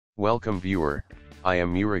Welcome viewer, I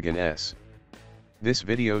am Murugan S. This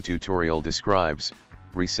video tutorial describes,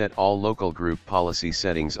 reset all local group policy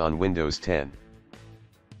settings on Windows 10.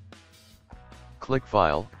 Click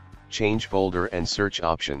File, change folder and search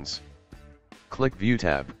options. Click View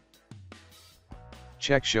tab.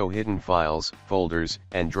 Check Show hidden files, folders,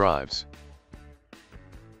 and drives.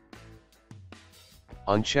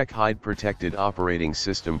 Uncheck Hide protected operating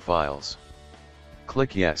system files.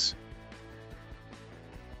 Click Yes.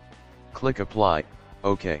 Click Apply,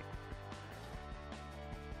 OK.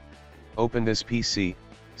 Open this PC,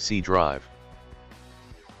 C drive.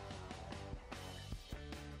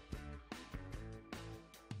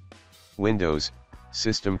 Windows,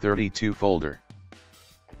 System 32 folder.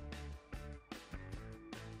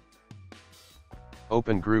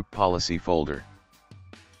 Open Group Policy folder.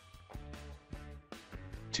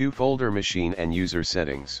 To folder Machine and User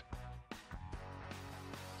Settings.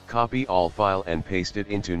 Copy all file and paste it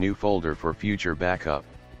into new folder for future backup.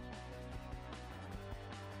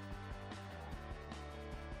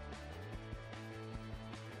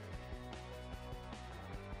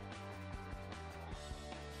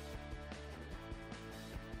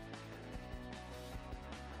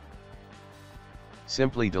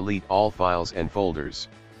 Simply delete all files and folders.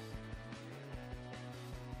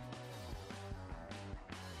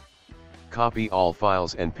 Copy all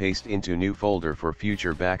files and paste into new folder for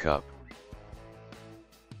future backup.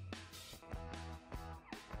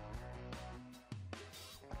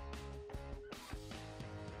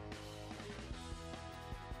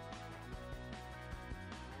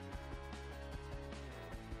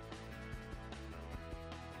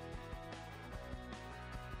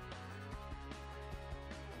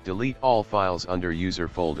 Delete all files under User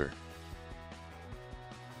folder.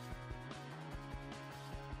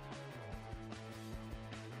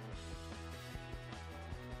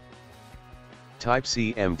 Type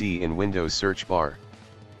CMD in Windows search bar.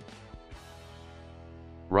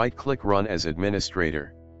 Right-click Run as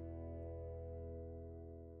administrator.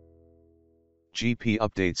 GP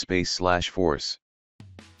update /force.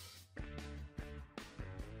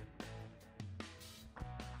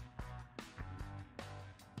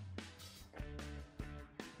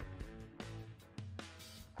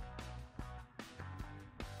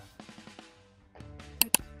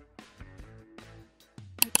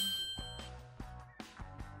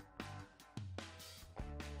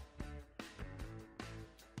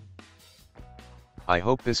 I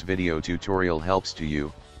hope this video tutorial helps to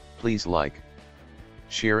you. Please like,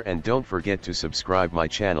 share and don't forget to subscribe my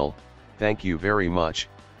channel. Thank you very much.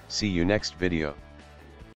 See you next video.